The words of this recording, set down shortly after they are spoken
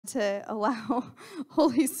to allow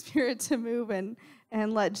Holy Spirit to move and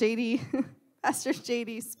let JD, Pastor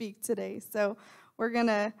JD, speak today. So we're going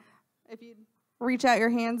to, if you reach out your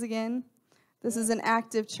hands again, this is an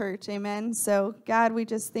active church, amen. So God, we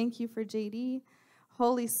just thank you for JD.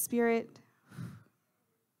 Holy Spirit,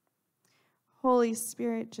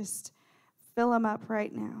 just fill him up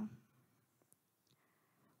right now.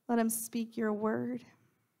 Let him speak your word.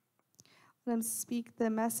 Let him speak the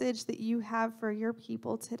message that you have for your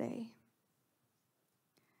people today.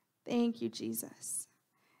 Thank you, Jesus.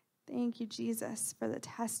 Thank you, Jesus, for the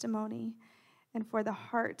testimony and for the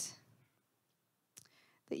heart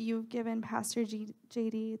that you've given Pastor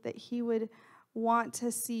JD, that he would want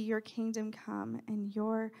to see your kingdom come and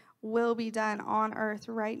your will be done on earth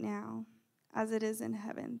right now as it is in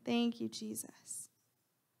heaven. Thank you, Jesus.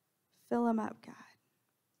 Fill him up, God.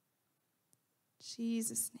 In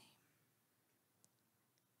Jesus' name.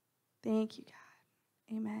 Thank you,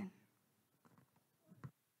 God. Amen.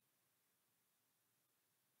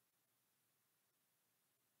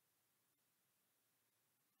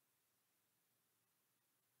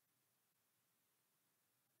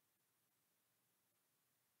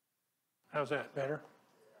 How's that? Better?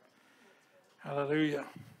 Hallelujah.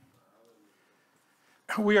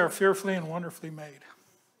 We are fearfully and wonderfully made.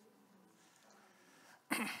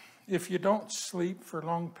 If you don't sleep for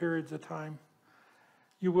long periods of time,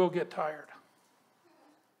 you will get tired.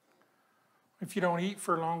 If you don't eat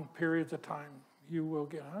for long periods of time, you will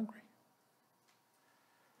get hungry.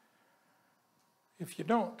 If you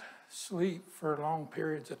don't sleep for long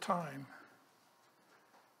periods of time,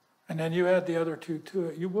 and then you add the other two to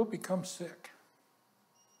it, you will become sick.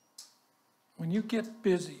 When you get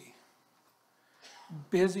busy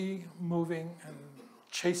moving and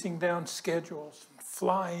chasing down schedules, and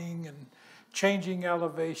flying and changing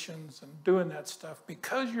elevations and doing that stuff,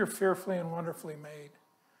 because you're fearfully and wonderfully made,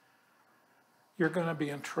 you're going to be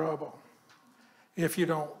in trouble if you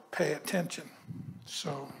don't pay attention.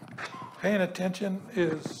 So paying attention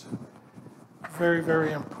is very,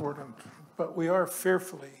 very important. But we are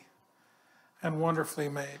fearfully and wonderfully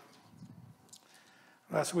made.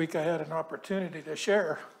 Last week I had an opportunity to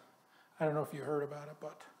share. I don't know if you heard about it,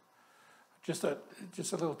 but just a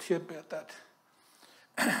little tidbit that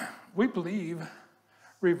we believe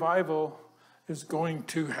revival is going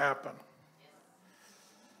to happen.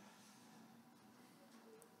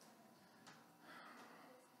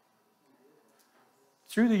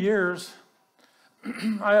 Through the years,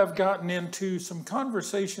 I have gotten into some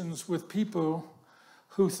conversations with people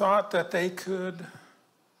who thought that they could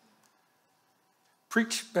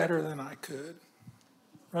preach better than I could,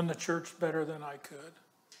 run the church better than I could,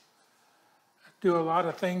 do a lot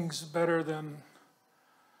of things better than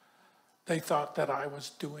they thought that I was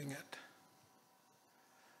doing it.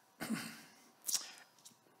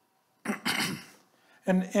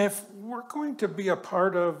 And if we're going to be a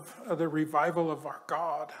part of the revival of our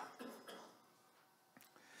God,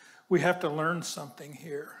 we have to learn something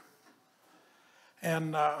here.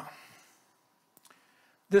 And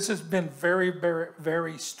this has been very, very,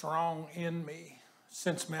 very strong in me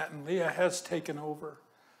since Matt and Leah has taken over.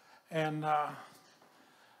 And I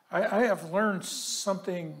have learned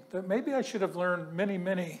something that maybe I should have learned many,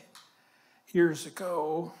 many years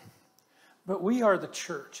ago. But we are the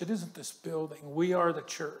church. It isn't this building. We are the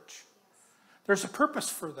church. There's a purpose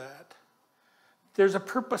for that. There's a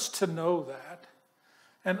purpose to know that.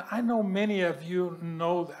 And I know many of you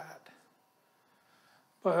know that.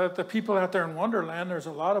 But the people out there in Wonderland, there's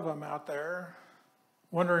a lot of them out there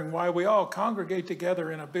wondering why we all congregate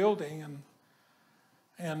together in a building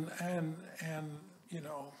and you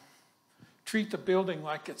know, treat the building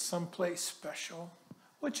like it's someplace special,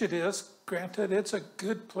 which it is. Granted, it's a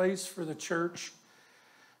good place for the church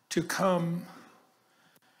to come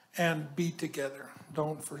and be together.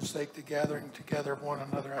 Don't forsake the gathering together of one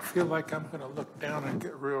another. I feel like I'm going to look down and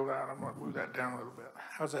get real loud. I'm going to move that down a little bit.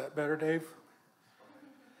 How's that? Better, Dave?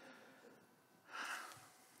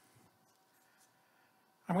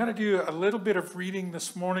 I'm going to do a little bit of reading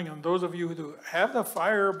this morning. And those of you who have the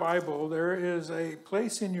Fire Bible, there is a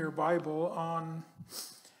place in your Bible on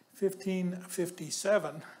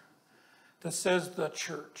 1557 that says the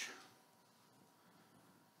church.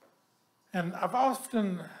 And I've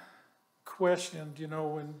often questioned, you know,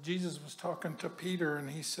 when Jesus was talking to Peter and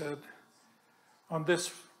he said, on this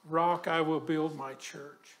rock I will build my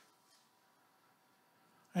church.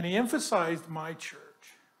 And he emphasized my church.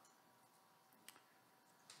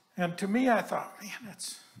 And to me, I thought, man,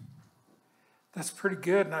 that's pretty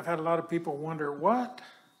good. And I've had a lot of people wonder, what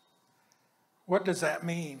does that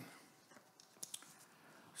mean?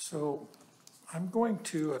 So I'm going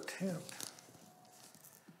to attempt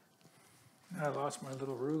I lost my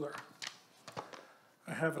little ruler.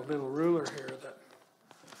 I have a little ruler here that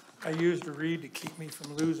I use to read to keep me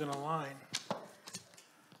from losing a line.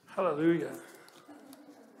 Hallelujah.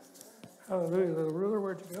 Hallelujah. Little ruler,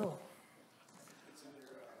 where'd you go?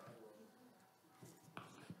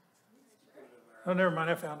 Oh, never mind.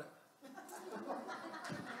 I found it.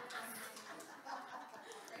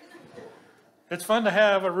 It's fun to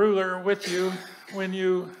have a ruler with you when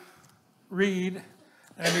you read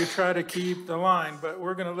and you try to keep the line. But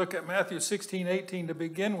we're going to look at Matthew 16:18 to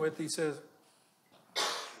begin with. He says,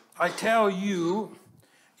 I tell you,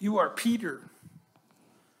 you are Peter.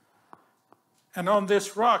 And on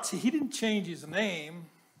this rock, see, he didn't change his name.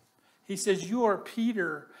 He says, you are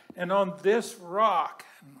Peter, and on this rock.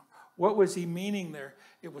 What was he meaning there?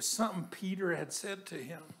 It was something Peter had said to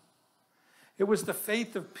him. It was the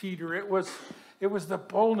faith of Peter. It was the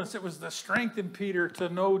boldness. It was the strength in Peter to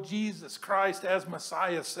know Jesus Christ as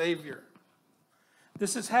Messiah, Savior.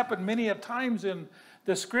 This has happened many a times in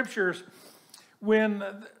the scriptures when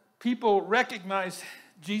people recognize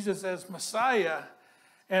Jesus as Messiah.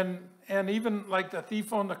 And even like the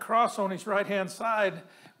thief on the cross on his right-hand side,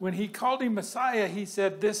 when he called him Messiah, he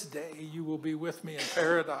said, this day you will be with me in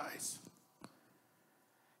paradise.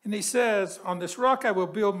 And he says, on this rock I will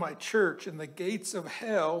build my church, and the gates of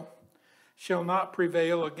hell shall not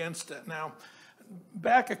prevail against it. Now,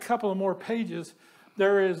 back a couple of more pages,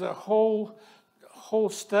 there is a whole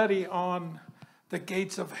study on the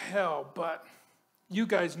gates of hell. But you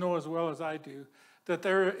guys know as well as I do that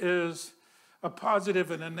there is a positive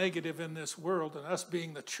and a negative in this world. And us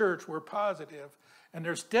being the church, we're positive. And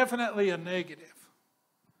there's definitely a negative.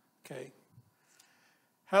 Okay.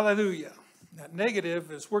 Hallelujah. That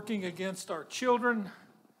negative is working against our children.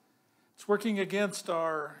 It's working against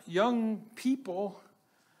our young people.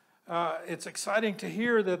 It's exciting to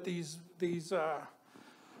hear that these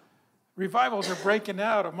revivals are breaking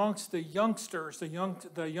out amongst the youngsters,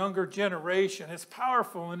 the younger generation. It's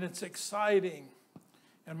powerful and it's exciting.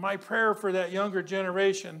 And my prayer for that younger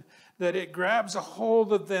generation, that it grabs a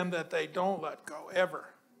hold of them, that they don't let go ever.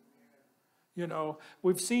 You know,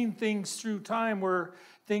 we've seen things through time where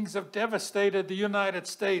things have devastated the United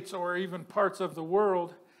States or even parts of the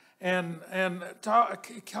world, and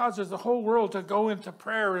it causes the whole world to go into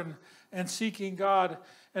prayer and seeking God,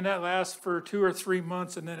 and that lasts for 2 or 3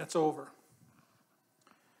 months, and then it's over.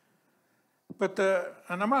 But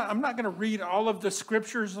I'm not going to read all of the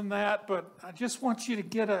scriptures in that, but I just want you to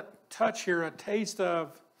get a touch here, a taste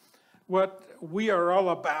of what we are all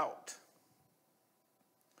about.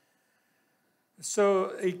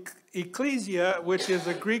 So ecclesia, which is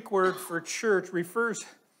a Greek word for church, refers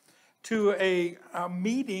to a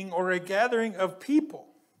meeting or a gathering of people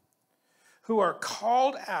who are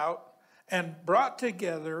called out and brought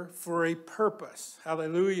together for a purpose.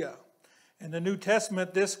 Hallelujah. In the New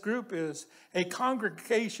Testament, this group is a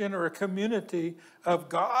congregation or a community of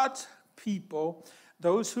God's people,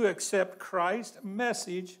 those who accept Christ's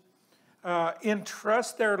message,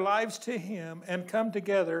 entrust their lives to Him, and come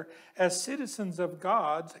together as citizens of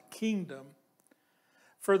God's kingdom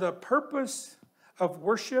for the purpose of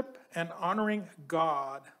worship and honoring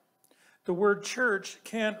God. The word church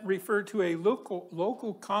can refer to a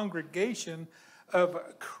local congregation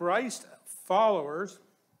of Christ followers.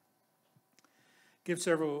 Give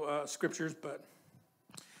several scriptures,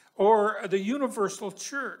 or the universal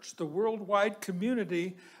church, the worldwide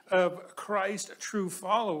community of Christ true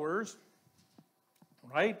followers,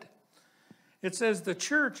 right? It says the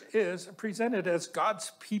church is presented as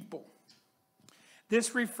God's people.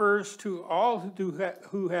 This refers to all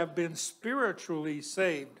who have been spiritually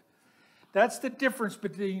saved. That's the difference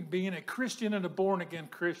between being a Christian and a born-again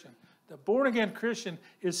Christian. The born-again Christian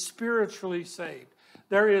is spiritually saved.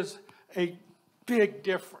 There is a big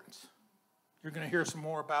difference. You're going to hear some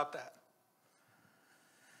more about that.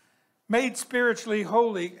 Made spiritually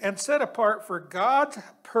holy and set apart for God's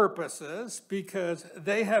purposes because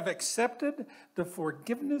they have accepted the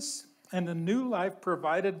forgiveness and the new life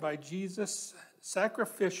provided by Jesus'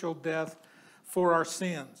 sacrificial death for our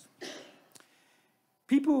sins.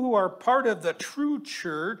 People who are part of the true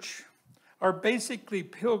church are basically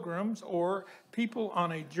pilgrims or people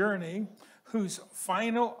on a journey whose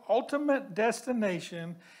final ultimate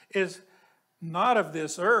destination is not of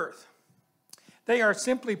this earth. They are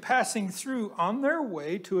simply passing through on their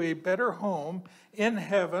way to a better home in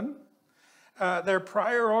heaven. Their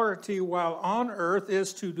priority while on earth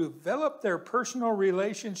is to develop their personal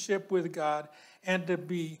relationship with God and to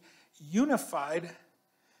be unified,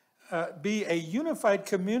 be a unified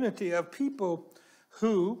community of people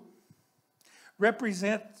who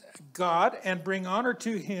represent God and bring honor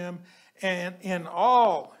to Him and in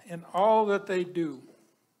all that they do.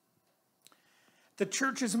 The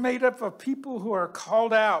church is made up of people who are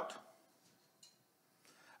called out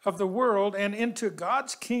of the world and into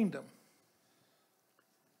God's kingdom.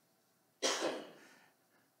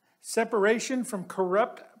 Separation from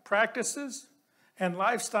corrupt practices and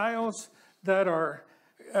lifestyles that are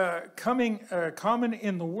common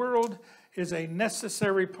in the world is a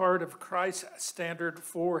necessary part of Christ's standard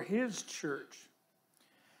for his church.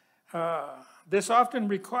 This often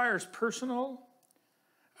requires personal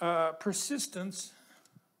persistence.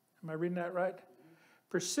 Am I reading that right?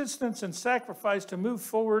 Persistence and sacrifice to move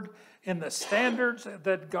forward in the standards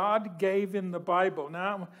that God gave in the Bible.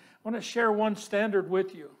 Now, I want to share one standard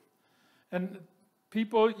with you. And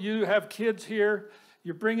people, you have kids here,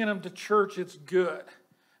 you're bringing them to church, it's good.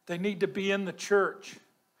 They need to be in the church.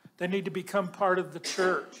 They need to become part of the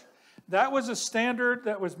church. That was a standard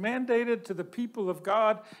that was mandated to the people of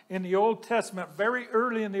God in the Old Testament, very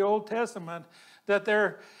early in the Old Testament, that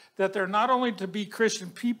they're not only to be Christian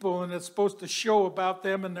people and it's supposed to show about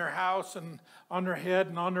them in their house and on their head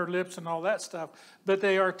and on their lips and all that stuff, but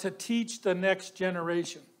they are to teach the next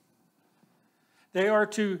generation. They are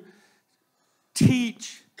to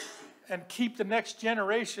teach and keep the next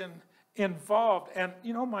generation involved. And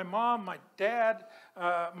you know, my mom, my dad,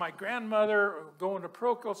 my grandmother, going to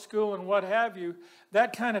parochial school and what have you,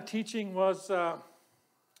 that kind of teaching was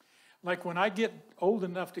like, when I get old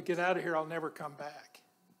enough to get out of here, I'll never come back.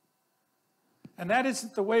 And that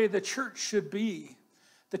isn't the way the church should be.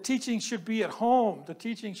 The teaching should be at home. The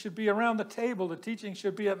teaching should be around the table. The teaching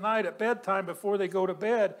should be at night at bedtime before they go to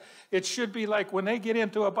bed. It should be like when they get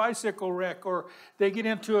into a bicycle wreck or they get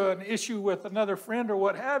into an issue with another friend or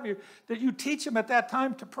what have you, that you teach them at that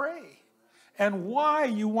time to pray and why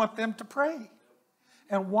you want them to pray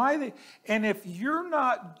and and if you're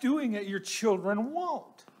not doing it, your children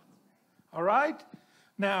won't. All right?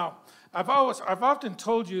 Now, I've often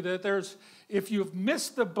told you that if you've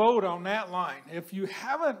missed the boat on that line, if you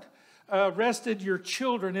haven't rested your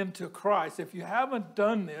children into Christ, if you haven't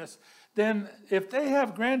done this, then if they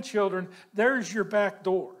have grandchildren, there's your back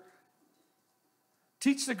door.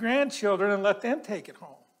 Teach the grandchildren and let them take it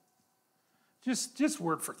home. Just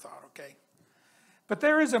word for thought, okay? But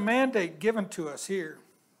there is a mandate given to us here.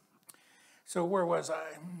 So where was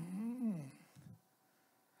I?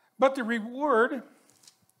 But the reward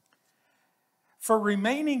for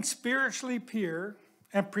remaining spiritually pure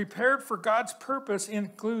and prepared for God's purpose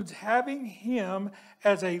includes having him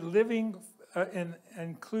as a living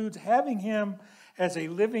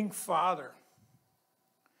Father.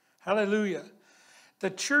 Hallelujah. The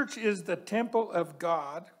church is the temple of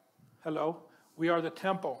God. Hello, we are the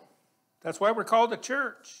temple. That's why we're called the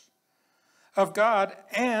church of God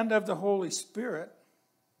and of the Holy Spirit.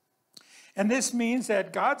 And this means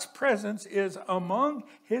that God's presence is among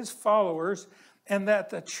his followers and that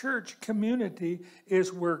the church community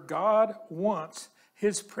is where God wants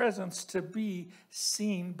his presence to be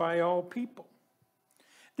seen by all people.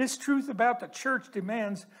 This truth about the church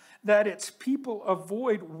demands that its people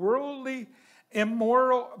avoid worldly,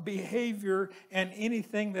 immoral behavior and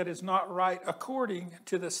anything that is not right according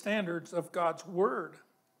to the standards of God's word.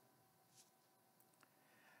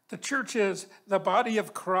 The church is the body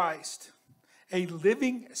of Christ, a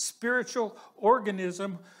living spiritual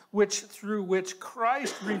organism through which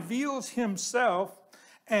Christ reveals himself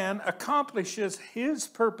and accomplishes his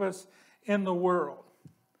purpose in the world.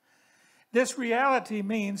 This reality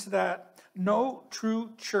means that no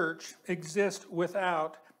true church exists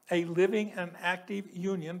without a living and active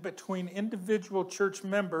union between individual church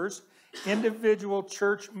members, and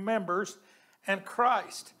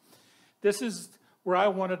Christ. This is where I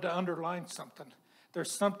wanted to underline something.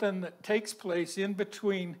 There's something that takes place in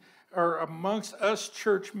between or amongst us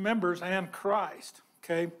church members and Christ,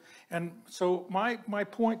 okay? And so my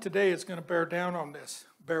point today is going to bear down on this.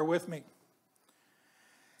 Bear with me.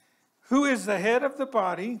 Who is the head of the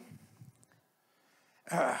body?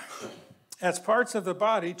 As parts of the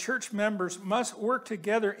body, church members must work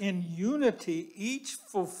together in unity, each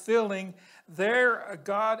fulfilling their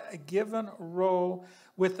God-given role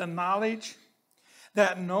with the knowledge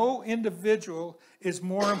that no individual is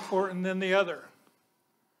more important than the other.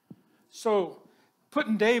 So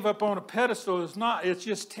putting Dave up on a pedestal is not, it's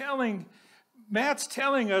just Matt's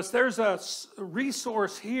telling us there's a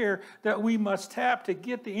resource here that we must tap to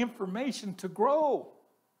get the information to grow.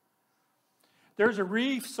 There's a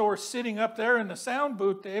resource sitting up there in the sound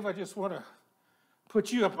booth, Dave. I just want to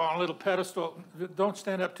put you up on a little pedestal. Don't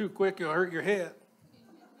stand up too quick, you'll hurt your head.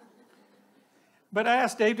 But I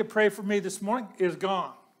asked Dave to pray for me this morning. It's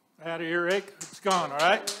gone. I had an earache. It's gone, all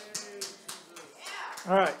right?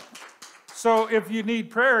 All right. So if you need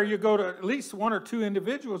prayer, you go to at least one or two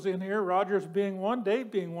individuals in here, Rogers being one, Dave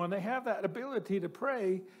being one. They have that ability to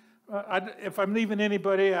pray. If I'm leaving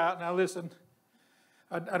anybody out, now listen,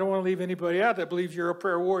 I don't want to leave anybody out that believes you're a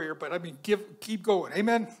prayer warrior, but I mean, keep going.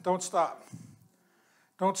 Amen? Don't stop.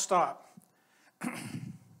 Don't stop.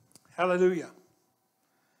 Hallelujah.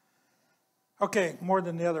 Okay, more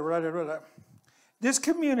than the other. Right. This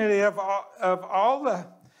community of all the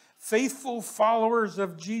faithful followers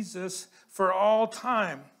of Jesus for all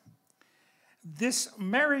time, this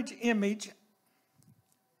marriage image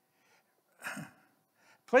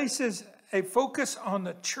places a focus on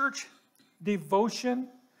the church devotion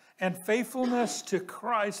and faithfulness to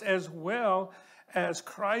Christ, as well as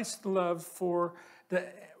Christ's love for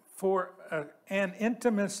an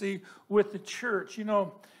intimacy with the church. You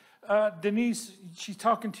know, Denise, she's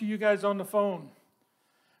talking to you guys on the phone,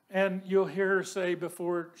 and you'll hear her say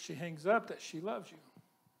before she hangs up that she loves you.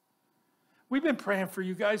 We've been praying for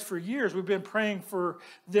you guys for years. We've been praying for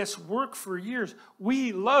this work for years.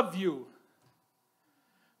 We love you.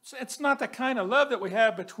 So it's not the kind of love that we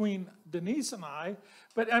have between Denise and I,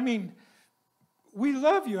 but I mean, we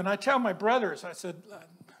love you. And I tell my brothers, I said,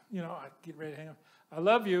 you know, I get ready to hang up. I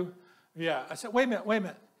love you. Yeah. I said, wait a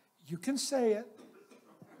minute. You can say it.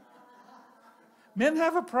 Men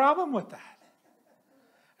have a problem with that.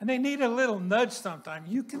 And they need a little nudge sometimes.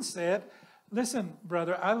 You can say it. Listen,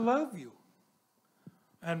 brother, I love you.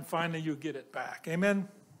 And finally you get it back. Amen?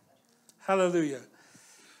 Hallelujah.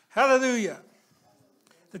 Hallelujah.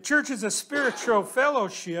 The church is a spiritual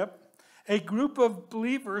fellowship, a group of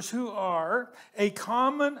believers who are a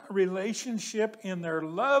common relationship in their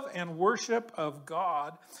love and worship of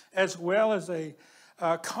God, as well as a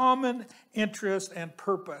common interest and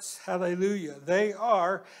purpose. Hallelujah. They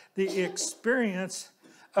are the experience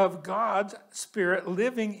of God's Spirit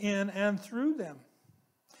living in and through them,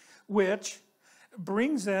 which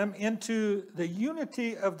brings them into the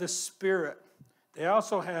unity of the Spirit. They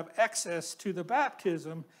also have access to the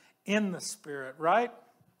baptism in the Spirit, right?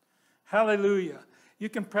 Hallelujah. You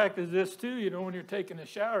can practice this too, you know, when you're taking a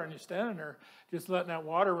shower and you're standing there, just letting that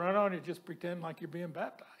water run on you, just pretend like you're being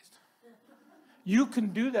baptized. You can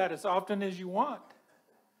do that as often as you want.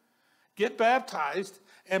 Get baptized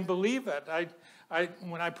and believe it.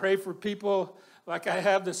 When I pray for people like I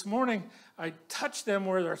have this morning, I touch them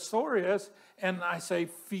where their sore is, and I say,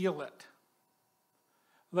 feel it.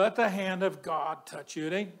 Let the hand of God touch you.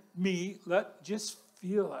 It ain't me. Just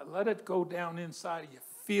feel it. Let it go down inside of you.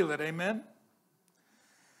 Feel it. Amen?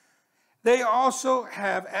 They also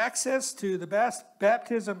have access to the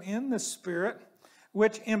baptism in the Spirit,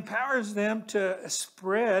 which empowers them to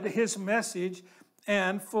spread His message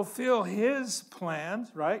and fulfill His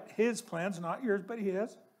plans, right? His plans, not yours, but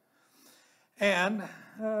His. And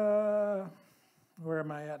where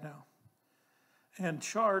am I at now? And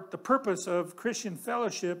chart, the purpose of Christian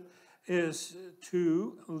fellowship is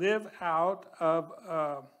to live out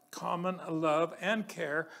of common love and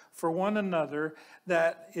care for one another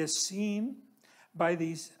that is seen by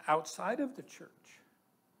these outside of the church.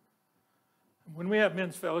 When we have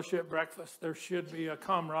men's fellowship breakfast, there should be a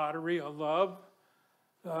camaraderie, a love,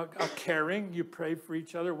 a caring. You pray for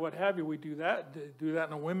each other, what have you. We do that in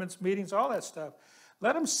the women's meetings, all that stuff.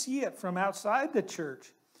 Let them see it from outside the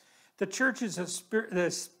church. The church is a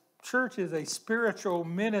spiritual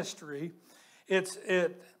ministry.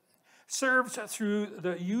 It serves through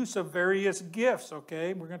the use of various gifts,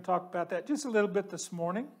 okay? We're going to talk about that just a little bit this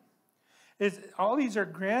morning. All these are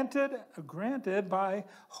granted by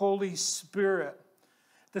Holy Spirit.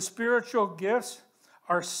 The spiritual gifts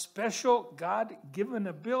are special God-given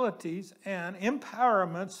abilities and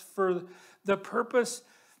empowerments for the purpose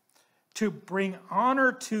to bring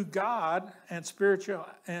honor to God and spiritually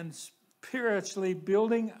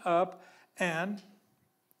building up and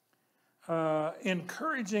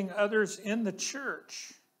encouraging others in the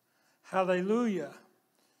church. Hallelujah.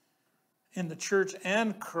 In the church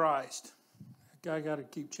and Christ. I got to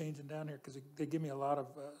keep changing down here because they give me a lot of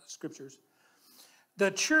scriptures.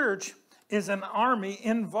 The church is an army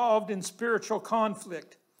involved in spiritual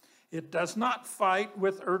conflict. It does not fight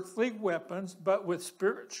with earthly weapons, but with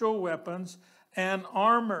spiritual weapons and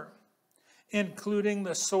armor, including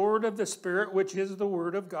the sword of the Spirit, which is the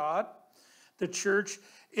Word of God. The church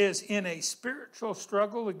is in a spiritual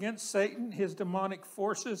struggle against Satan, his demonic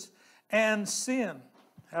forces, and sin.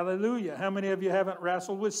 Hallelujah. How many of you haven't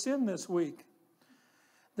wrestled with sin this week?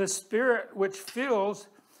 The Spirit which fills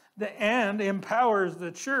and empowers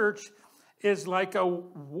the church is like a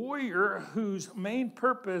warrior whose main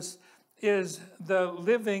purpose is the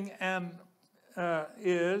living and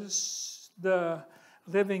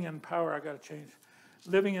power. I got to change.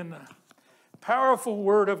 Living in the powerful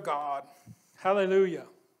word of God. Hallelujah.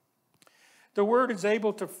 The word is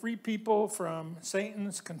able to free people from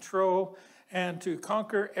Satan's control and to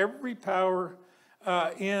conquer every power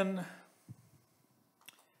in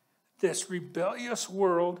this rebellious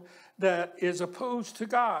world that is opposed to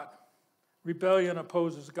God. Rebellion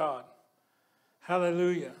opposes God.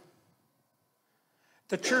 Hallelujah.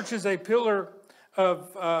 The church is a pillar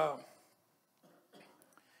of,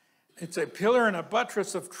 it's a pillar and a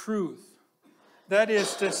buttress of truth. That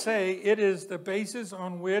is to say, it is the basis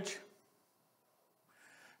on which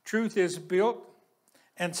truth is built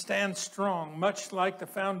and stands strong. Much like the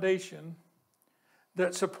foundation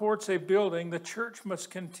that supports a building, the church must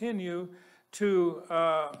continue to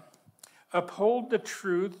uphold the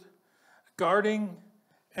truth, guarding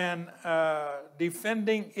and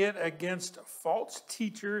defending it against false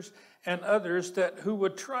teachers and others who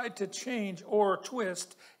would try to change or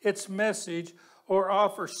twist its message or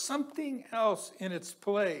offer something else in its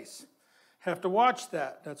place. Have to watch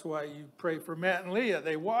that. That's why you pray for Matt and Leah.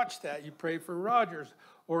 They watch that. You pray for Rogers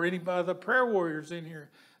or any of the prayer warriors in here.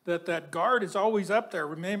 That guard is always up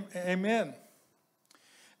there. Amen.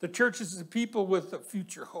 The church is a people with a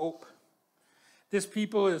future hope. This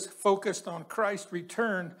people is focused on Christ's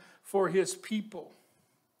return for his people.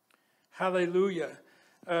 Hallelujah.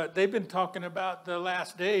 They've been talking about the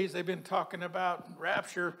last days. They've been talking about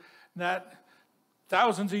rapture that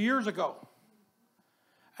thousands of years ago.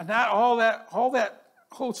 And all that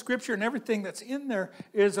whole scripture and everything that's in there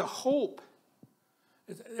is a hope.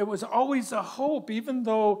 It was always a hope, even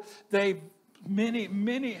though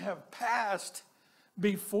many have passed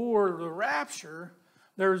before the rapture.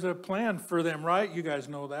 There's a plan for them, right? You guys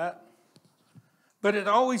know that. But it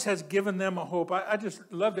always has given them a hope. I just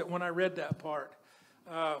loved it when I read that part.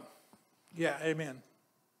 Yeah, amen.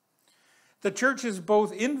 The church is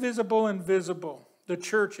both invisible and visible. The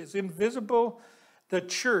church is invisible. The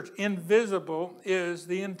church, invisible, is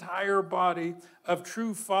the entire body of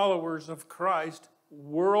true followers of Christ,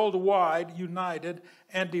 worldwide, united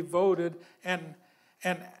and devoted and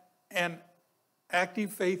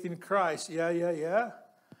active faith in Christ. Yeah.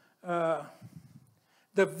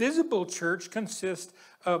 The visible church consists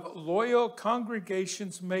of loyal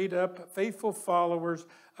congregations made up of faithful followers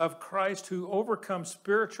of Christ who overcome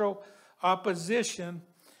spiritual opposition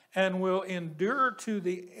and will endure to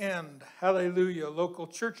the end. Hallelujah. Local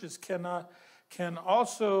churches can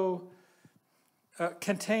also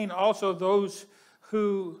contain also those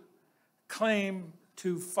who claim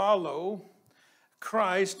to follow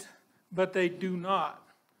Christ, but they do not.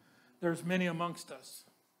 There's many amongst us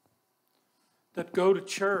that go to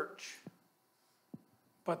church,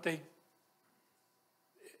 but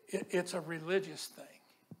it's a religious thing.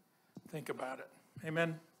 Think about it.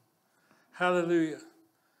 Amen. Hallelujah.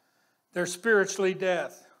 They're spiritually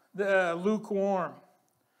deaf, lukewarm.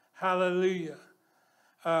 Hallelujah.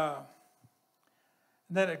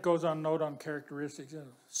 Then it goes on note on characteristics.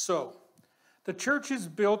 So, the church is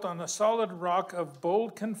built on a solid rock of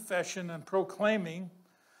bold confession and proclaiming,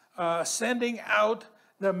 sending out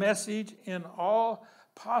the message in all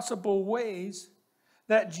possible ways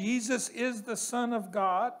that Jesus is the Son of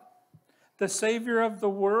God, the Savior of the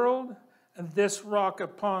world, and this rock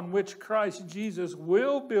upon which Christ Jesus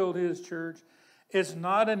will build his church is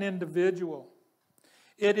not an individual.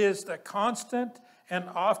 It is the constant and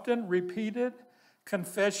often repeated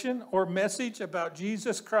confession or message about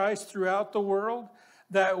Jesus Christ throughout the world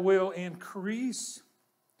that will increase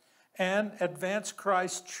and advance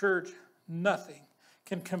Christ's church. Nothing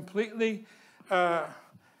can completely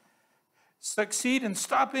succeed in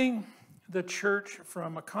stopping the church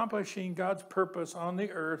from accomplishing God's purpose on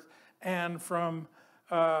the earth and from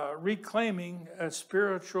reclaiming a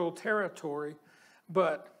spiritual territory,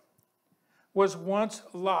 but was once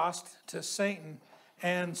lost to Satan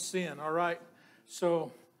and sin. All right?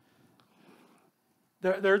 So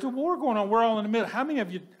there's a war going on. We're all in the middle. How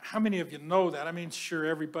many of you know that? I mean, sure,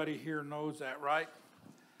 everybody here knows that, right?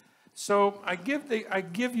 So I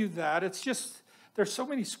give you that. It's just there's so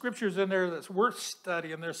many scriptures in there that's worth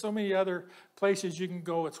studying. There's so many other places you can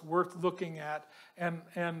go. It's worth looking at,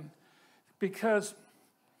 and because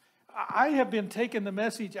I have been taking the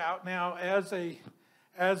message out now as a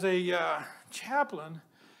chaplain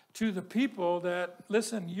to the people that,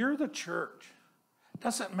 listen, you're the church. It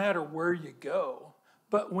doesn't matter where you go,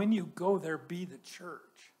 but when you go there, be the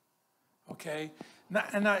church. Okay?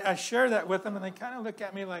 And I share that with them, and they kind of look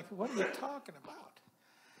at me like, what are you talking about?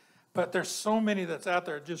 But there's so many that's out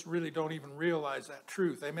there that just really don't even realize that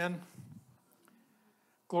truth. Amen?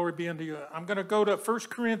 Glory be unto you. I'm going to go to 1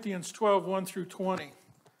 Corinthians 12, 1 through 20.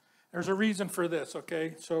 There's a reason for this,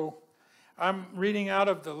 okay? So I'm reading out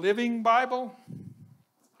of the Living Bible.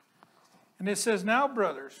 And it says, now,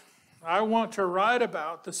 brothers, I want to write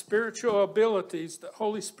about the spiritual abilities that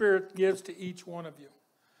Holy Spirit gives to each one of you.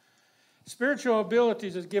 Spiritual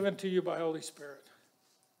abilities is given to you by Holy Spirit.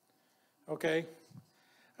 Okay?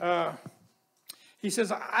 He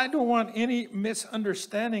says, I don't want any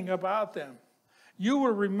misunderstanding about them. You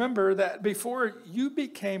will remember that before you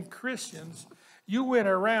became Christians, you went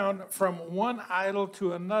around from one idol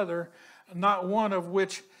to another, not one of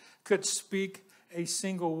which could speak a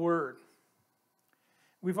single word.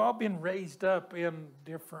 We've all been raised up in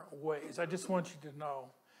different ways. I just want you to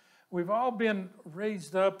know. We've all been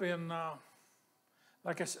raised up in,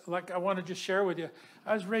 like I want to just share with you.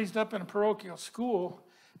 I was raised up in a parochial school,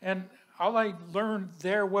 and all I learned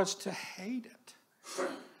there was to hate it.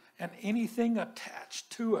 And anything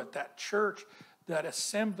attached to it, that church, that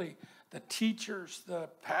assembly, the teachers, the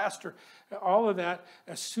pastor, all of that,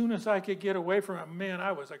 as soon as I could get away from it, man,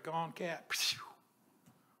 I was a gone cat.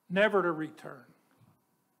 Never to return.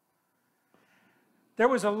 There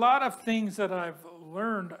was a lot of things that I've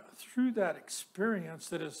learned through that experience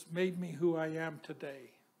that has made me who I am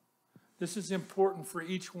today. This is important for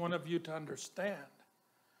each one of you to understand.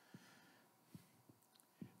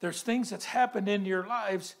 There's things that's happened in your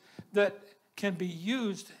lives that can be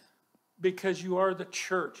used because you are the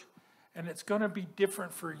church. And it's going to be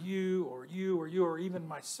different for you or even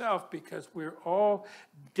myself because we're all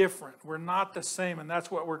different. We're not the same, and that's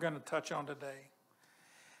what we're going to touch on today.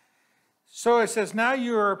 So it says, now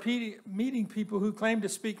you are meeting people who claim to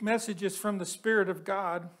speak messages from the Spirit of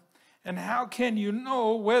God. And how can you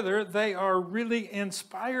know whether they are really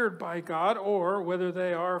inspired by God or whether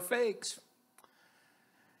they are fakes?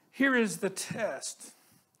 Here is the test.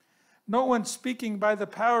 No one speaking by the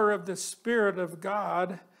power of the Spirit of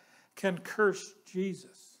God can curse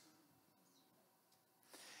Jesus.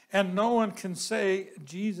 And no one can say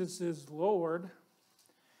Jesus is Lord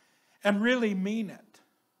and really mean it.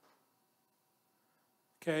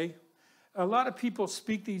 Okay? A lot of people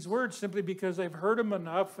speak these words simply because they've heard them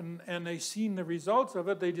enough and they've seen the results of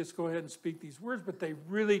it. They just go ahead and speak these words, but they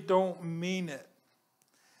really don't mean it.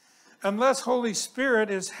 Unless Holy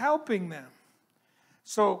Spirit is helping them.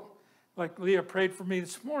 So, like Leah prayed for me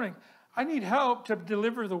this morning, I need help to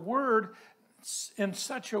deliver the word in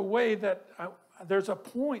such a way that there's a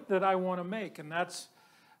point that I want to make. And that's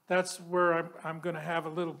where I'm going to have a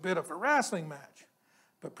little bit of a wrestling match.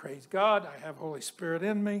 But praise God, I have Holy Spirit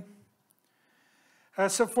in me.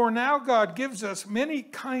 So for now, God gives us many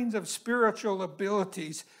kinds of spiritual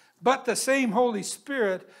abilities, but the same Holy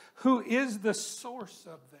Spirit who is the source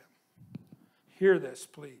of them. Hear this,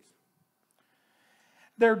 please.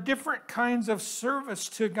 There are different kinds of service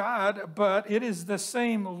to God, but it is the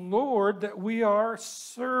same Lord that we are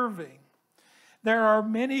serving. There are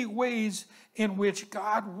many ways in which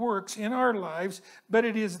God works in our lives, but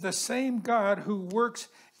it is the same God who works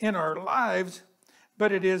in our lives,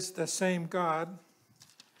 but it is the same God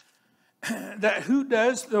that who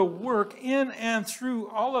does the work in and through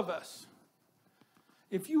all of us.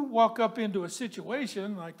 If you walk up into a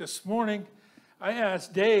situation like this morning, I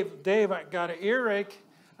asked Dave, I got an earache,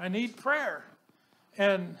 I need prayer.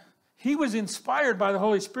 And he was inspired by the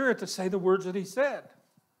Holy Spirit to say the words that he said.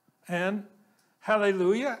 And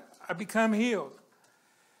hallelujah, I become healed.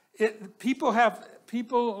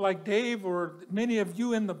 People like Dave or many of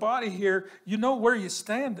you in the body here, you know where you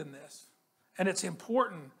stand in this. And it's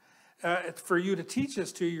important for you to teach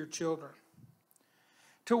this to your children.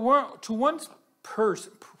 To one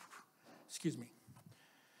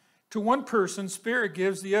person, Spirit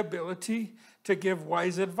gives the ability to give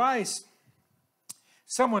wise advice.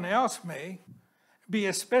 Someone else may be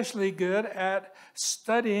especially good at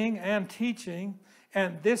studying and teaching,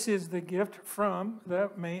 and this is the gift from the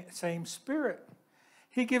same Spirit.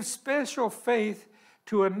 He gives special faith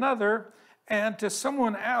to another and to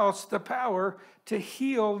someone else the power to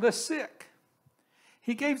heal the sick.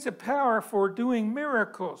 He gives the power for doing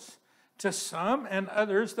miracles to some and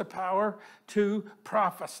others the power to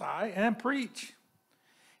prophesy and preach.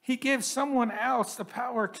 He gives someone else the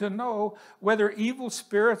power to know whether evil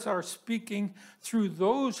spirits are speaking through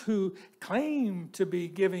those who claim to be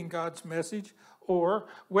giving God's message or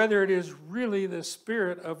whether it is really the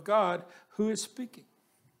Spirit of God who is speaking.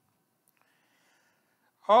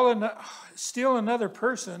 Still another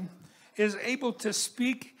person is able to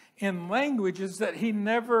speak in languages that he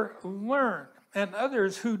never learned, and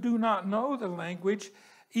others who do not know the language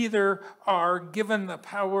either are given the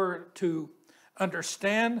power to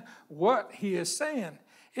understand what he is saying.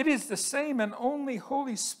 It is the same and only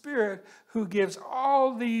Holy Spirit who gives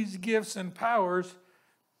all these gifts and powers.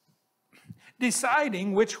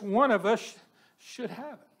 deciding which one of us should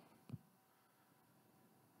have it.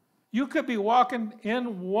 You could be walking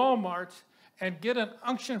in Walmart and get an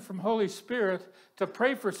unction from Holy Spirit to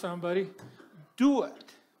pray for somebody. Do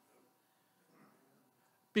it.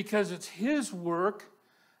 Because it's His work.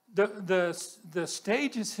 The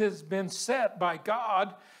stages has been set by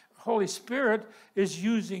God. Holy Spirit is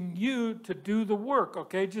using you to do the work,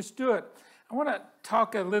 okay? Just do it. I want to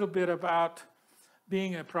talk a little bit about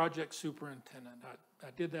being a project superintendent.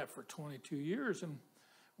 I did that for 22 years, and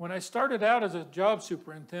when I started out as a job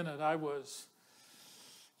superintendent, I was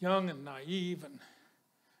young and naive,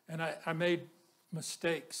 and I made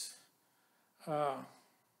mistakes.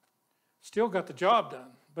 Still got the job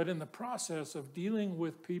done, but in the process of dealing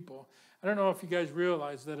with people, I don't know if you guys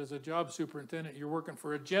realize that as a job superintendent, you're working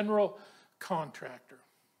for a general contractor.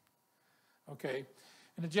 Okay,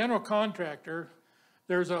 and a general contractor,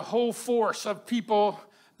 there's a whole force of people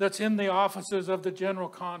that's in the offices of the general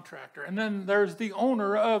contractor. And then there's the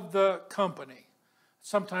owner of the company,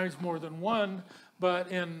 sometimes more than one,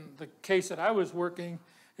 but in the case that I was working,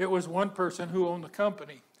 it was one person who owned the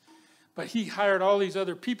company. But he hired all these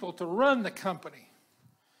other people to run the company.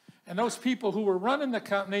 And those people who were running the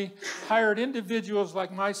company hired individuals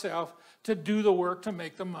like myself to do the work to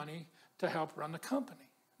make the money to help run the company.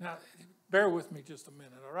 Now, bear with me just a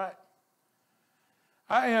minute, all right?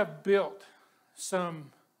 I have built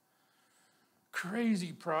some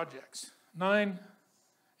crazy projects, 9,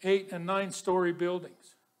 8, and 9-story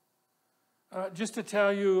buildings. Just to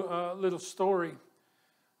tell you a little story,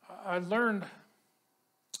 I learned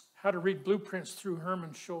how to read blueprints through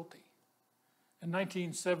Herman Schulte. In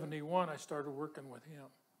 1971, I started working with him,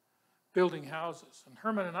 building houses. And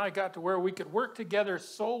Herman and I got to where we could work together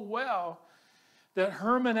so well that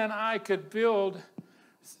Herman and I could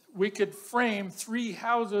we could frame 3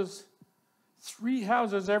 houses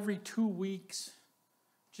every 2 weeks,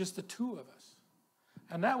 just the two of us.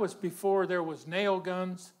 And that was before there was nail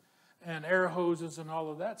guns and air hoses and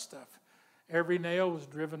all of that stuff. Every nail was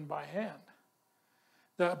driven by hand.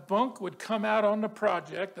 The bunk would come out on the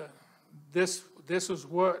project. This was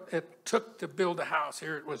what it took to build a house.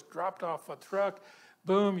 Here it was dropped off a truck.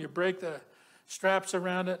 Boom, you break the straps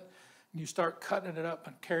around it, and you start cutting it up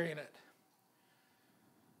and carrying it.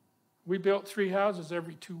 We built 3 houses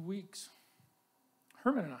every 2 weeks.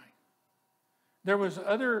 Herman and I. There was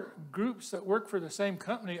other groups that worked for the same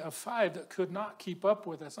company of 5 that could not keep up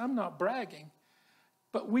with us. I'm not bragging,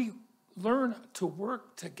 but we learned to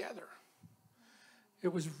work together.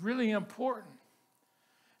 It was really important.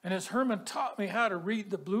 And as Herman taught me how to read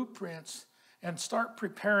the blueprints and start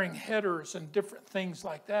preparing headers and different things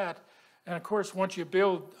like that, and of course, once you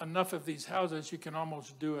build enough of these houses, you can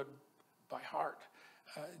almost do it by heart.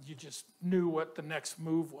 You just knew what the next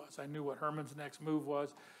move was. I knew what Herman's next move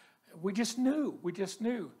was. We just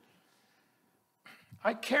knew.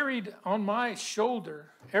 I carried on my shoulder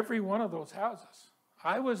every one of those houses.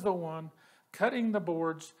 I was the one cutting the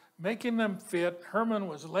boards, making them fit. Herman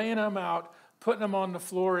was laying them out, putting them on the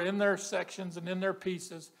floor in their sections and in their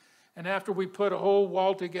pieces. And after we put a whole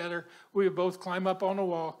wall together, we would both climb up on the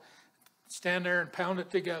wall, stand there and pound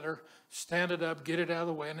it together, stand it up, get it out of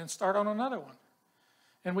the way, and then start on another one.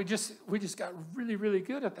 And we just got really, really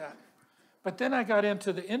good at that. But then I got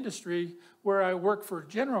into the industry where I worked for a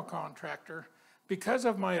general contractor because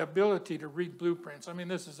of my ability to read blueprints. I mean,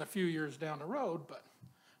 this is a few years down the road, but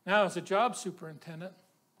now as a job superintendent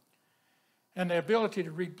and the ability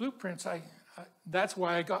to read blueprints, that's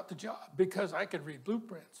why I got the job, because I could read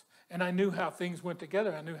blueprints. And I knew how things went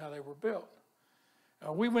together. I knew how they were built.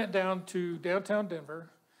 We went down to downtown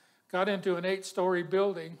Denver, got into an 8-story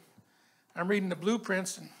building. I'm reading the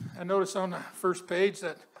blueprints, and I noticed on the first page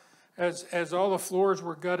that as all the floors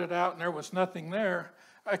were gutted out and there was nothing there,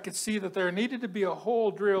 I could see that there needed to be a hole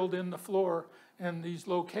drilled in the floor in these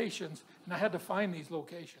locations, and I had to find these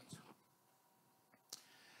locations.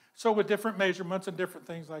 So with different measurements and different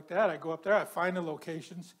things like that, I go up there, I find the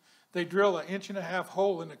locations. They drill an 1.5-inch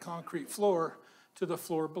hole in the concrete floor to the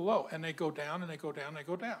floor below, and they go down and they go down and they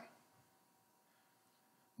go down.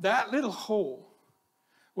 That little hole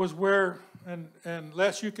was where, and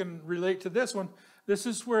unless you can relate to this one, this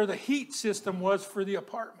is where the heat system was for the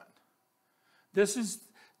apartment. This is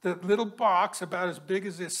the little box about as big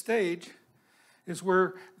as this stage is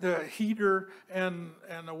where the heater and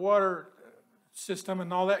the water system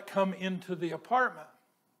and all that come into the apartment.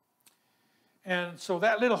 And so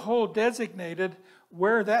that little hole designated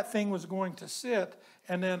where that thing was going to sit,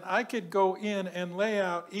 and then I could go in and lay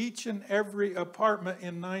out each and every apartment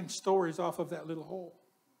in 9 stories off of that little hole.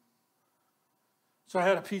 So I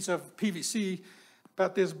had a piece of PVC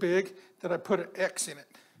about this big that I put an X in it,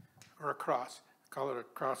 or a cross. Call it a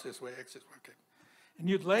cross this way, X this way. Okay. And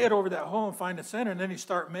you'd lay it over that hole and find the center, and then you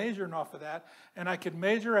start measuring off of that. And I could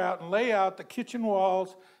measure out and lay out the kitchen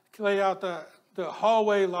walls, lay out the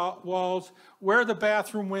hallway walls, where the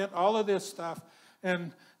bathroom went, all of this stuff.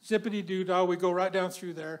 And zippity-doo-dah, we go right down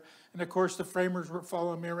through there. And, of course, the framers were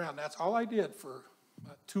following me around. That's all I did for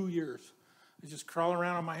about 2 years. I just crawl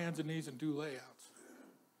around on my hands and knees and do layouts.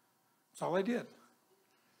 That's all I did.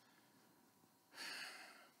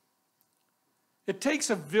 It takes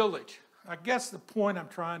a village. I guess the point I'm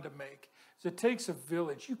trying to make is it takes a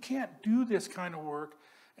village. You can't do this kind of work.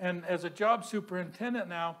 And as a job superintendent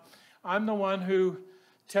now, I'm the one who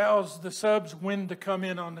tells the subs when to come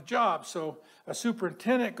in on the job. So a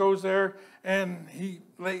superintendent goes there and he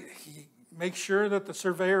makes sure that the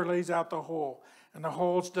surveyor lays out the hole, and the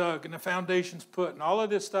hole's dug, and the foundation's put, and all of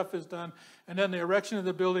this stuff is done. And then the erection of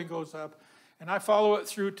the building goes up, and I follow it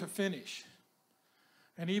through to finish.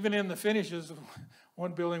 And even in the finishes,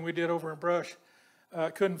 one building we did over in Brush,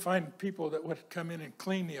 couldn't find people that would come in and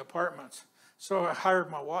clean the apartments. So I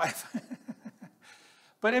hired my wife.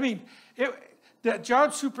 But I mean, the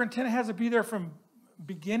job superintendent has to be there from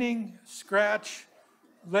beginning, scratch,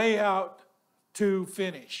 layout to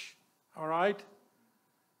finish. All right?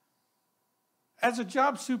 As a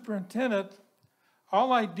job superintendent,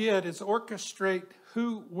 all I did is orchestrate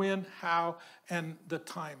who, when, how, and the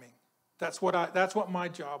timing. That's what my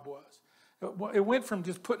job was. It went from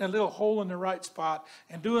just putting a little hole in the right spot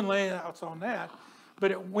and doing layouts on that, but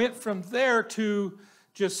it went from there to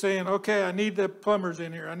just saying, okay, I need the plumbers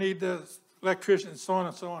in here, I need the electricians, so on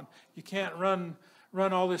and so on. You can't run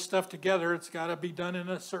all this stuff together. It's got to be done in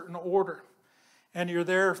a certain order. And you're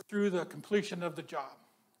there through the completion of the job.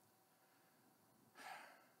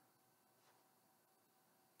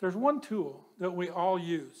 There's one tool that we all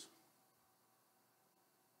use.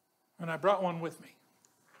 And I brought one with me.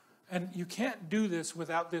 And you can't do this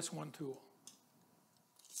without this one tool.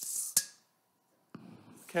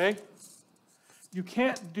 Okay? You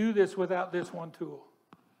can't do this without this one tool.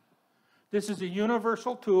 This is a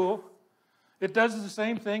universal tool. It does the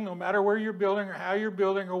same thing no matter where you're building or how you're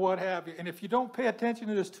building or what have you. And if you don't pay attention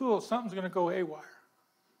to this tool, something's going to go haywire.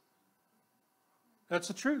 That's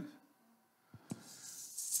the truth.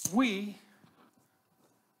 We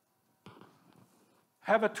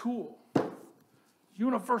have a tool,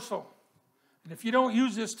 universal. And if you don't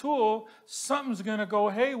use this tool, something's going to go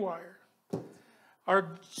haywire.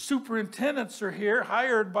 Our superintendents are here,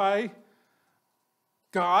 hired by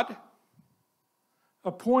God,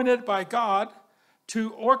 appointed by God to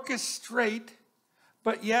orchestrate,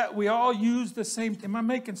 but yet we all use the same. Am I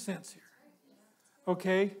making sense here?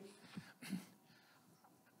 Okay.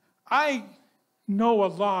 I know a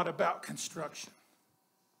lot about construction.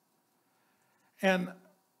 And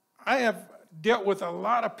I have dealt with a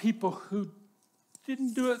lot of people who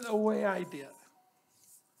didn't do it the way I did.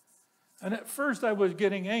 And at first I was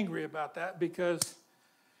getting angry about that because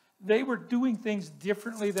they were doing things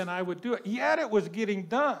differently than I would do it. Yet it was getting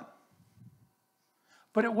done.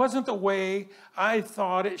 But it wasn't the way I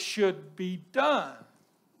thought it should be done.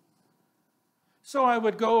 So I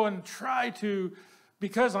would go and try to,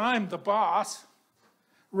 because I'm the boss,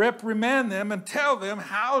 reprimand them and tell them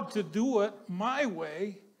how to do it my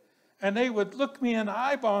way. And they would look me in the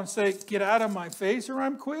eyeball and say, get out of my face or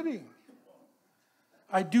I'm quitting.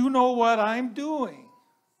 I do know what I'm doing.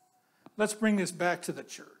 Let's bring this back to the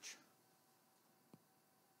church.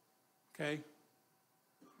 Okay?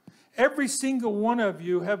 Every single one of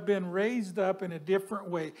you have been raised up in a different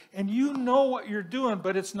way. And you know what you're doing,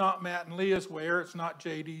 but it's not Matt and Leah's way, or it's not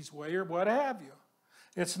JD's way, or what have you.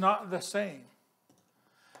 It's not the same.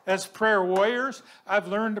 As prayer warriors, I've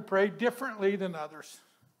learned to pray differently than others.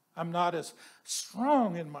 I'm not as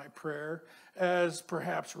strong in my prayer as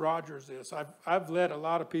perhaps Rogers is. I've led a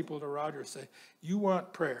lot of people to Rogers say, you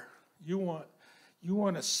want prayer. You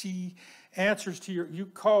want to see answers to you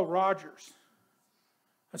call Rogers.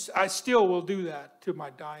 I still will do that to my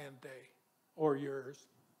dying day or yours.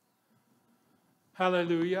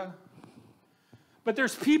 Hallelujah. But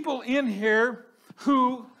there's people in here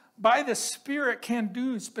who by the Spirit can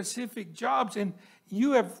do specific jobs, and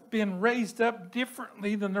you have been raised up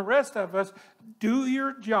differently than the rest of us. Do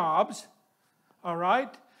your jobs, all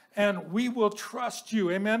right? And we will trust you.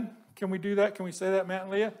 Amen? Can we do that? Can we say that, Matt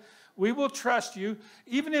and Leah? We will trust you,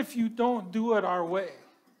 even if you don't do it our way.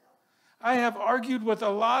 I have argued with a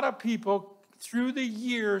lot of people through the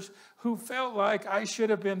years who felt like I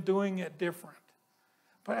should have been doing it different.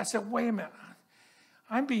 But I said, wait a minute.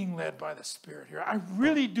 I'm being led by the Spirit here. I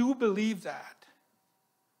really do believe that.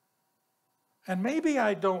 And maybe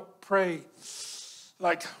I don't pray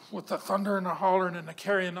like with the thunder and the hollering and the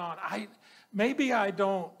carrying on. Maybe I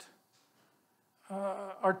don't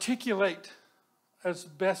articulate as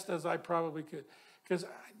best as I probably could, because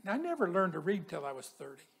I never learned to read till I was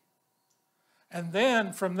 30. And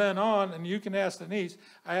then from then on, and you can ask Denise,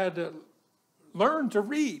 I had to learn to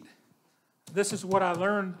read. This is what I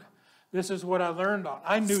learned. This is what I learned on.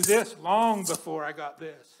 I knew this long before I got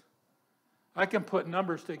this. I can put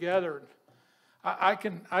numbers together. I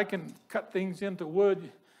can cut things into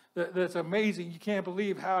wood that's amazing. You can't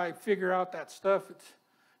believe how I figure out that stuff. It's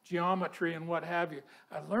geometry and what have you.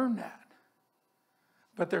 I learned that.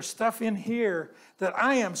 But there's stuff in here that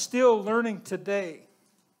I am still learning today.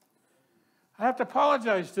 I have to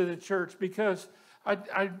apologize to the church because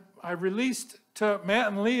I released to Matt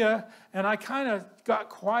and Leah, and I kind of got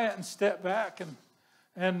quiet and stepped back,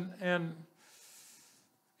 and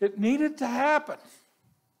it needed to happen.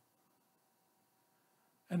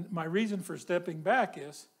 And my reason for stepping back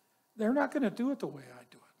is they're not going to do it the way I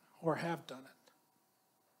do it or have done it.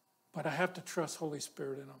 But I have to trust Holy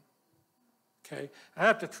Spirit in them. Okay? I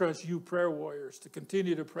have to trust you prayer warriors to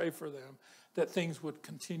continue to pray for them, that things would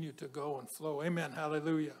continue to go and flow. Amen.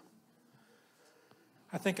 Hallelujah.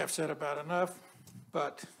 I think I've said about enough,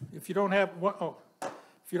 but if you don't have one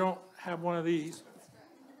of these,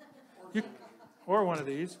 or one of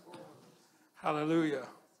these, hallelujah.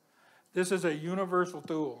 This is a universal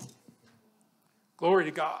tool. Glory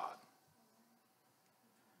to God.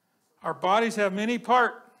 Our bodies have many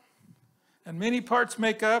parts, and many parts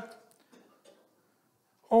make up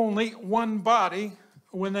only one body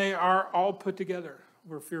when they are all put together.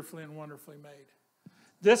 We're fearfully and wonderfully made.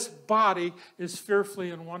 This body is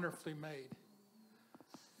fearfully and wonderfully made.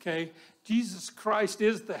 Okay? Jesus Christ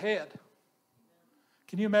is the head.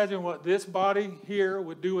 Can you imagine what this body here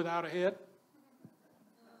would do without a head?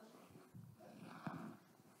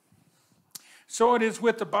 So it is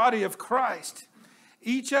with the body of Christ.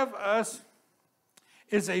 Each of us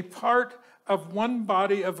is a part of one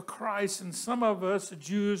body of Christ, and some of us are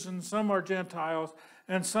Jews, and some are Gentiles,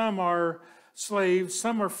 and some are slaves,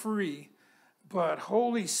 some are free. But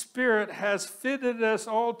Holy Spirit has fitted us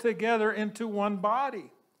all together into one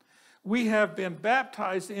body. We have been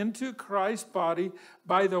baptized into Christ's body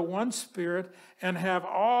by the one Spirit and have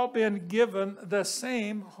all been given the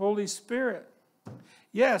same Holy Spirit.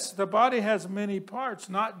 Yes, the body has many parts,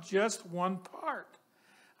 not just one part.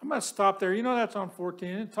 I'm going to stop there. You know, that's on 14.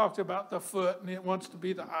 It talks about the foot, and it wants to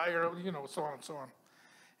be the eye, or, so on and so on.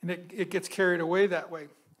 And it gets carried away that way.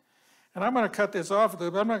 And I'm going to cut this off a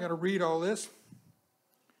little bit. I'm not going to read all this.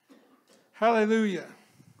 Hallelujah.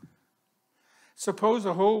 Suppose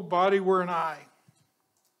the whole body were an eye.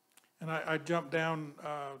 And I jumped down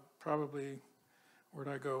probably, where'd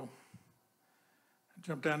I go? I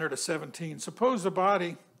jumped down there to 17. Suppose the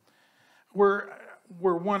body were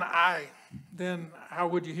one eye, then how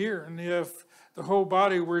would you hear? And if the whole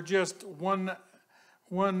body were just one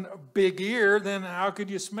big ear, then how could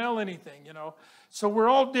you smell anything, So we're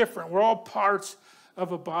all different. We're all parts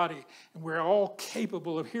of a body, and we're all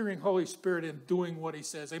capable of hearing Holy Spirit and doing what he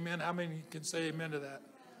says. Amen. How many can say amen to that?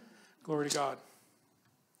 Glory to God.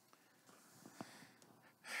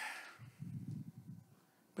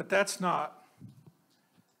 But that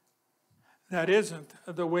isn't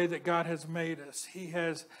the way that God has made us. He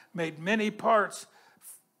has made many parts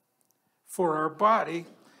for our body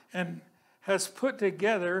and has put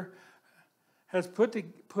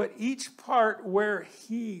each part where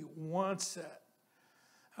he wants it.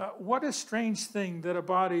 What a strange thing that a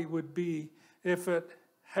body would be if it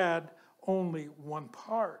had only one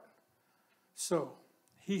part. So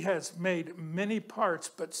he has made many parts,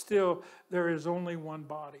 but still there is only one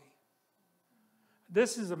body.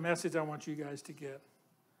 This is a message I want you guys to get.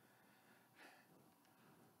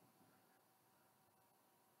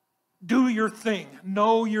 Do your thing.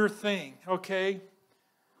 Know your thing, okay?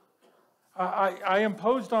 I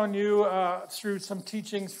imposed on you through some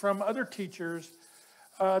teachings from other teachers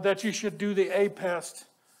that you should do the APEST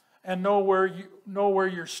and know where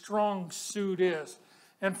your strong suit is.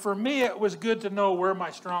 And for me, it was good to know where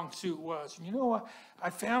my strong suit was. And you know what?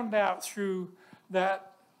 I found out through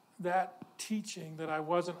that teaching that I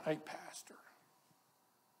wasn't a pastor.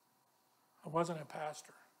 I wasn't a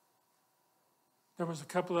pastor. There was a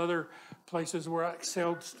couple other places where I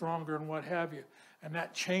excelled stronger and what have you. And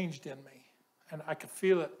that changed in me. And I could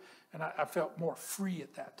feel it. And I felt more free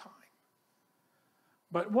at that time.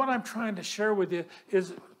 But what I'm trying to share with you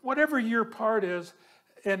is whatever your part is,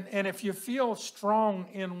 and if you feel strong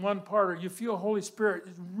in one part, or you feel Holy Spirit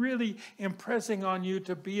is really impressing on you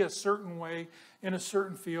to be a certain way in a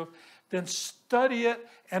certain field, then study it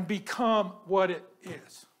and become what it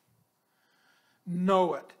is.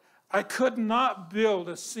 know it. I could not build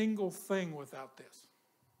a single thing without this.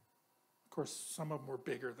 Of course, some of them were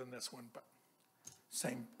bigger than this one, but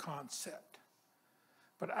same concept.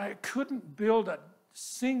 But I couldn't build a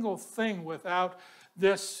single thing without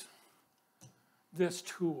this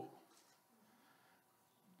tool.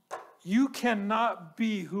 You cannot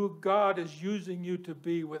be who God is using you to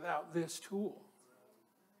be without this tool.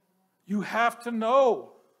 You have to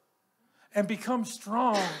know and become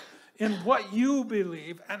strong in what you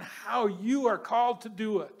believe and how you are called to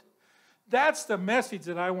do it. That's the message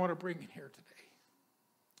that I want to bring in here today.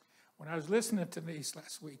 When I was listening to these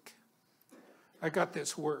last week, I got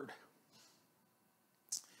this word.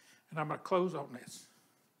 And I'm going to close on this.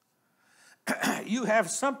 You have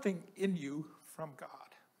something in you from God.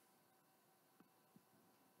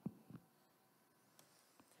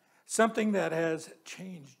 Something that has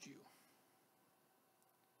changed you.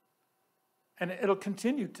 And it'll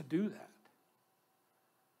continue to do that.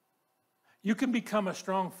 You can become a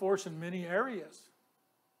strong force in many areas.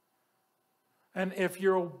 And if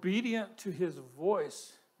you're obedient to his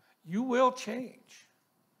voice, you will change.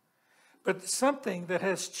 But something that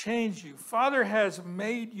has changed you. Father has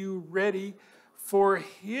made you ready for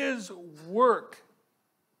his work.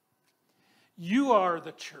 You are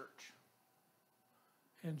the church.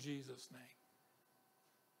 In Jesus' name.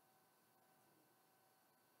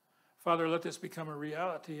 Father, let this become a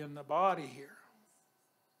reality in the body here.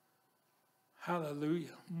 Hallelujah.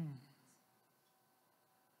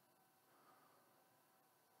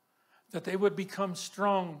 That they would become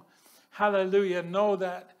strong. Hallelujah. Know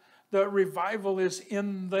that the revival is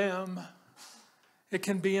in them. It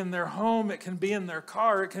can be in their home. It can be in their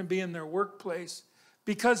car. It can be in their workplace.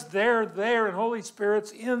 Because they're there and Holy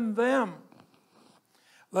Spirit's in them.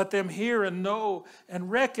 Let them hear and know and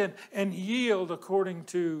reckon and yield according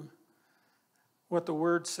to what the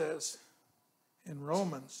Word says in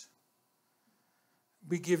Romans.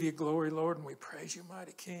 We give you glory, Lord, and we praise you,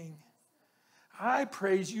 mighty King. I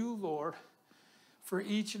praise you, Lord, for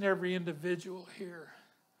each and every individual here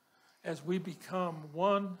as we become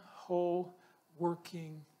one whole,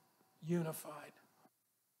 working, unified.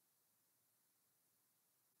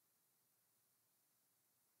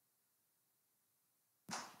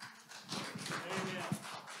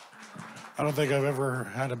 I don't think I've ever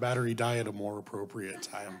had a battery die at a more appropriate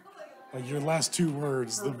time. Like your last two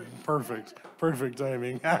words, the perfect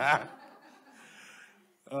timing. I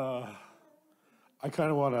kind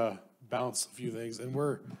of want to bounce a few things, and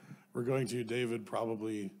we're going to, David,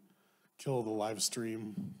 probably kill the live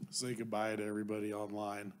stream, say goodbye to everybody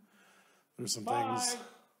online. There's some things.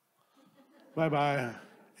 Bye-bye.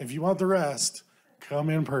 If you want the rest, come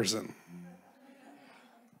in person.